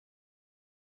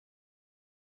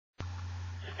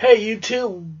Hey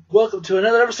YouTube, welcome to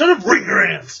another episode of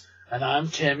Rants, and I'm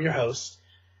Tim, your host.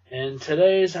 In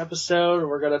today's episode,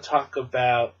 we're going to talk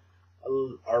about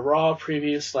our Raw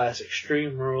preview /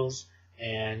 Extreme Rules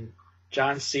and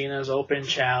John Cena's open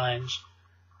challenge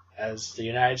as the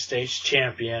United States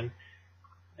champion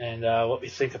and what we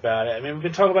think about it. I mean, we've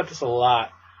been talking about this a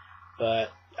lot, but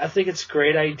I think it's a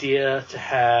great idea to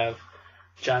have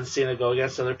John Cena go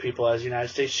against other people as United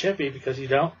States champion because you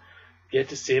don't get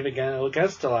to see him again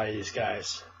against a lot of these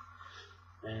guys.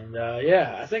 And,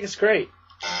 yeah, I think it's great.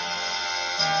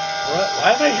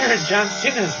 Why am I hearing John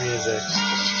Cena's music?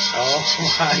 Oh,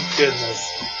 my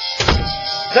goodness.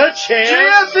 The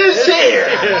champ is here!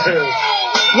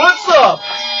 What's up?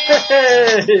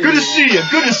 Hey! Good to see you.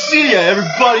 Good to see you,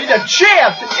 everybody. The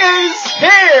champ is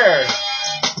here!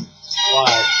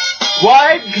 Why?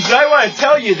 Why? Because I want to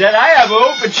tell you that I have an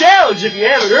open challenge if you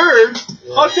haven't heard.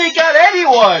 Yeah. I'll take out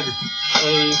anyone.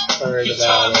 We've heard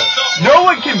about it. No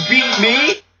one can beat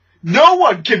me. No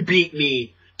one can beat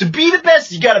me. To be the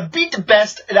best, you gotta beat the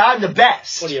best, and I'm the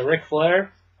best. What are you, Ric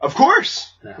Flair? Of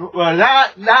course. No. Well,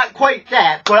 not quite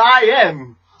that, but I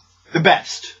am the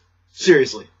best.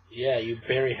 Seriously. Yeah, you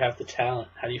barely have the talent.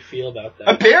 How do you feel about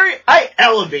that? I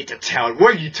elevate the talent.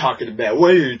 What are you talking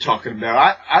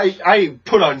about? I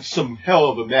put on some hell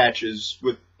of a matches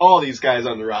with all these guys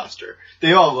on the roster.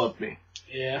 They all love me.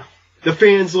 Yeah. The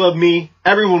fans love me.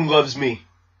 Everyone loves me.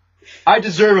 I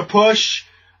deserve a push.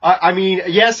 I mean,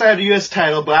 yes, I have the U.S.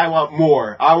 title, but I want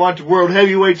more. I want the World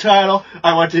Heavyweight title.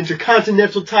 I want the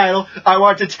Intercontinental title. I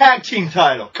want the Tag Team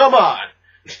title. Come on.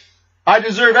 I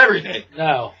deserve everything.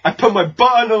 No. I put my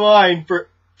butt on the line for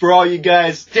all you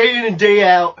guys, day in and day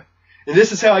out, and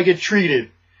this is how I get treated.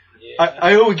 Yeah.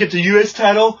 I only get the U.S.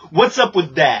 title. What's up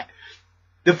with that?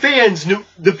 The fans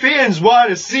want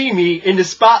to see me in the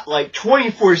spotlight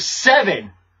 24/7.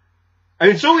 I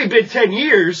mean, it's only been 10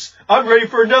 years. I'm ready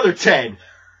for another 10.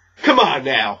 Come on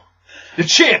now. The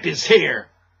champ is here.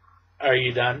 Are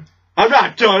you done? I'm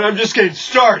not done. I'm just getting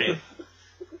started.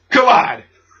 Come on.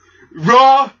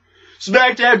 Raw,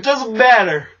 SmackDown, doesn't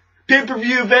matter.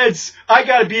 Pay-per-view events, I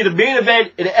gotta be the main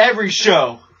event in every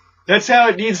show. That's how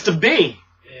it needs to be.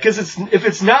 Because if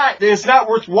it's not, then it's not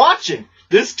worth watching.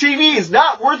 This TV is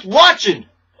not worth watching.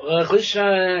 Well, at least you're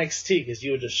not in NXT, because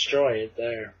you would destroy it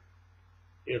there.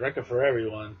 You'd wreck it for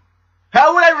everyone.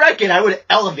 How would I wreck it? I would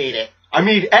elevate it. I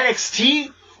mean,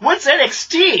 NXT? What's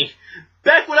NXT?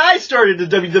 Back when I started the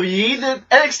WWE, the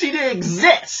NXT didn't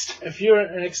exist. If you were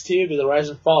in NXT, it would be the rise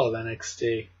and fall of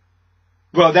NXT.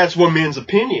 Well, that's one man's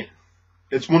opinion.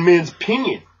 It's one man's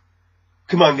opinion.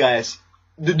 Come on, guys.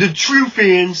 The true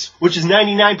fans, which is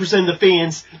 99% of the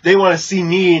fans, they want to see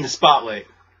me in the spotlight.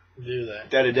 Do that.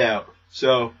 Without a doubt.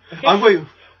 So, Okay. I'm going...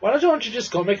 Why don't you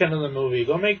just go make another movie?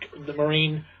 Go make The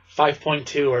Marine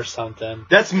 5.2 or something.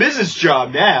 That's Mrs.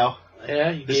 job now.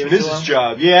 Yeah, you It's gave it to Mrs. him?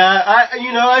 job. Yeah,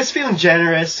 I was feeling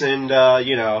generous and,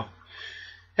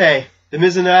 hey, The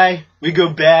Miz and I, we go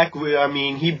back.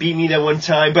 He beat me that one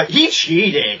time, but he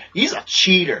cheated. He's a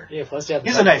cheater. Yeah, plus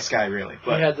He's a nice guy, really.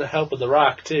 But he had the help of The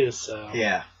Rock, too, so...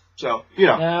 yeah. So,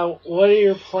 Now, what are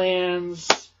your plans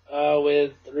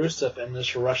with Rusev and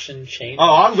this Russian chain?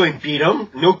 Oh, I'm going to beat him.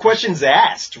 No questions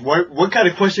asked. What kind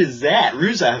of question is that?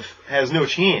 Rusev has no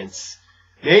chance.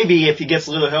 Maybe if he gets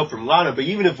a little help from Lana, but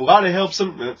even if Lana helps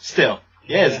him, still,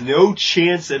 he has no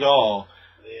chance at all.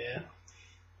 Yeah.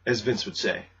 As Vince would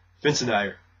say. Vince and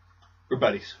I we're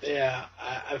buddies. Yeah,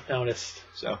 I've noticed.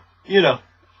 So,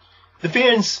 the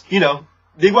fans,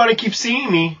 they want to keep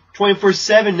seeing me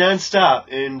 24/7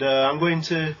 nonstop, and I'm going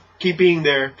to keep being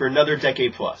there for another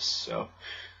decade plus. So,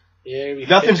 yeah,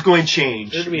 nothing's going to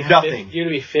change. Nothing. You're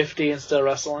going to be 50 and still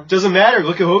wrestling? Doesn't matter.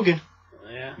 Look at Hogan.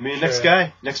 Yeah. Next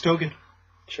guy. Next Hogan.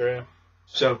 True.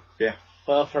 So, yeah.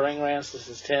 Well, for Ring Rants, this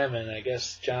is Tim, and I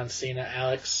guess John Cena,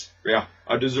 Alex. Yeah,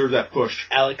 I deserve that push.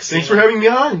 Alex Thanks Cena. for having me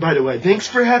on, by the way. Thanks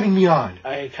for having me on.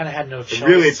 I kind of had no choice. I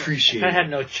really appreciate it. I kind of had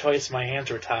no choice. My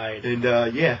hands were tied. And,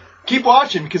 yeah. Keep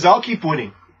watching, because I'll keep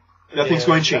winning. Nothing's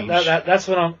going to change. That's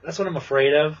what I'm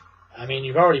afraid of. I mean,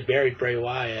 you've already buried Bray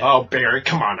Wyatt. Oh, Barry,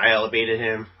 come on. I elevated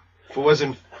him. If it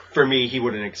wasn't for me, he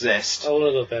wouldn't exist. A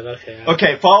little bit, okay.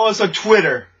 Okay, follow us on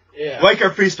Twitter. Yeah. Like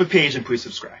our Facebook page, and please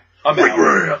subscribe. I'm out.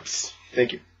 Rants.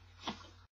 Thank you.